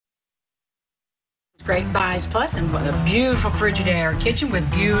Great Buys Plus, and what a beautiful Frigidaire kitchen with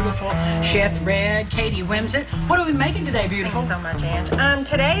beautiful Chef Red, Katie Wimsett. What are we making today, beautiful? Thanks so much, Ange.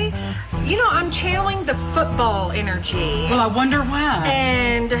 Today, I'm channeling the football energy. Well, I wonder why.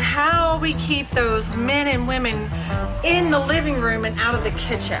 And how we keep those men and women in the living room and out of the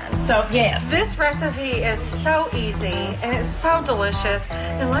kitchen. So, yes. This recipe is so easy and it's so delicious.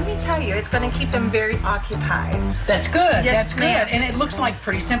 And let me tell you, it's going to keep them very occupied. That's good. Yes, That's good. ma'am. And it looks like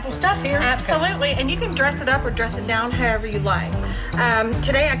pretty simple stuff here. Absolutely. And you can dress it up or dress it down however you like.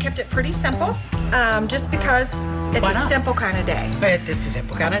 Today I kept it pretty simple, just because it's a simple kind of day. But it's a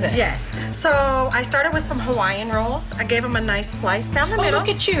simple kind of day. Yes. So I started with some Hawaiian rolls. I gave them a nice slice down the middle. Oh, look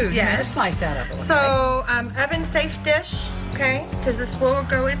at you. Yes. You made a slice out of it. So oven safe dish, okay? Because this will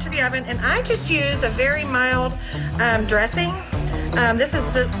go into the oven. And I just use a very mild dressing. This is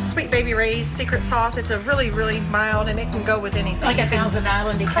the Sweet Baby Ray's secret sauce. It's a really, really mild, and it can go with anything. Like a Thousand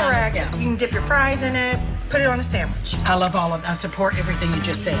Island. Correct. Yeah. You can dip your fries in it, put it on a sandwich. I love all of it. I support everything you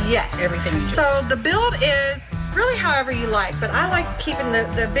just said. Yes. Everything you just said. So the build is really however you like, but I like keeping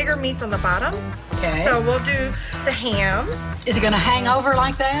the bigger meats on the bottom. Okay. So we'll do the ham. Is it going to hang over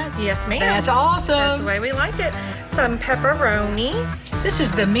like that? Yes, ma'am. That's awesome. That's the way we like it. Some pepperoni. This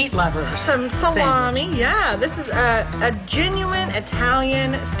is the meat lovers. Some salami. Sandwich. Yeah, this is a genuine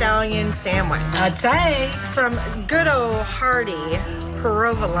Italian stallion sandwich. I'd say. Some good old hearty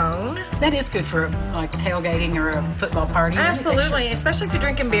provolone. That is good for like tailgating or a football party. Absolutely, especially if you're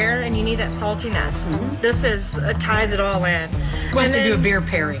drinking beer and you need that saltiness. This ties it all in. We'll have to do a beer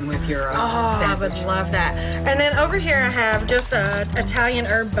pairing with your sandwich. I would love that. And then over here I have just Italian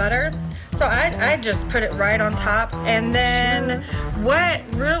herb butter. So I just put it right on top. And then what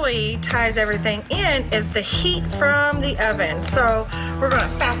really ties everything in is the heat from the oven. So we're going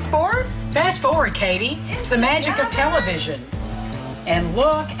to fast forward. Fast forward, Katie. It's the magic of television. And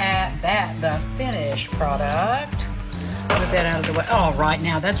look at that, the finished product. Put that out of the way. Oh, right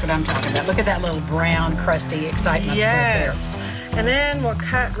now, that's what I'm talking about. Look at that little brown, crusty excitement Yes. right there. And then we'll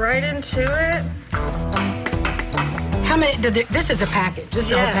cut right into it. How many? This is a package. This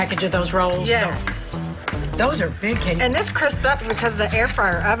is a whole package of those rolls. Yes. So, those are big, Katie. And this crisped up because of the air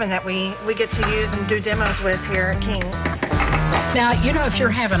fryer oven that we get to use and do demos with here at King's. Now, if you're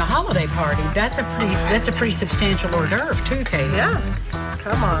having a holiday party, that's a pretty substantial hors d'oeuvre too, Katie. Yeah.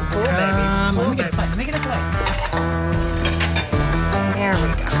 Come on, pull, baby. Pull, let me get a plate. Let me get a plate. There we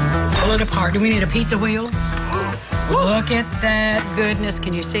go. Pull it apart. Do we need a pizza wheel? Look at that goodness.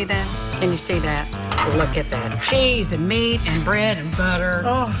 Can you see that? Can you see that? Look at that. Cheese and meat and bread and butter.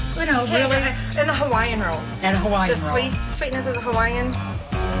 Oh, really? And the Hawaiian roll. And a Hawaiian roll. The sweetness of the Hawaiian.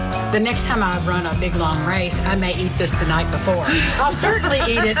 The next time I run a big, long race, I may eat this the night before. I'll certainly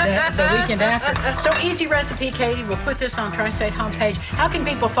eat it the weekend after. So easy recipe, Katie. We'll put this on Tri-State homepage. How can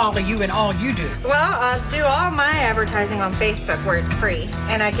people follow you and all you do? Well, I do all my advertising on Facebook where it's free.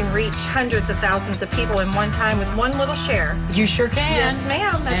 And I can reach hundreds of thousands of people in one time with one little share. You sure can. Yes,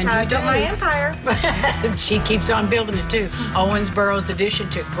 ma'am. That's how I built my empire. She keeps on building it, too. Owensboro's addition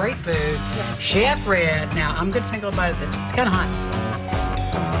to great food. Yes. Chef Red. Now, I'm going to take a little bite of this. It's kind of hot.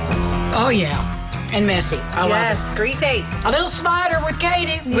 Oh, yeah. And messy. I love it. Yes, greasy. A little slider with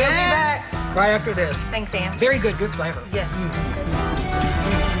Katie. We'll be back right after this. Thanks, Ann. Very good. Good flavor. Yes.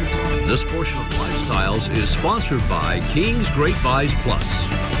 This portion of Lifestyles is sponsored by King's Great Buys Plus.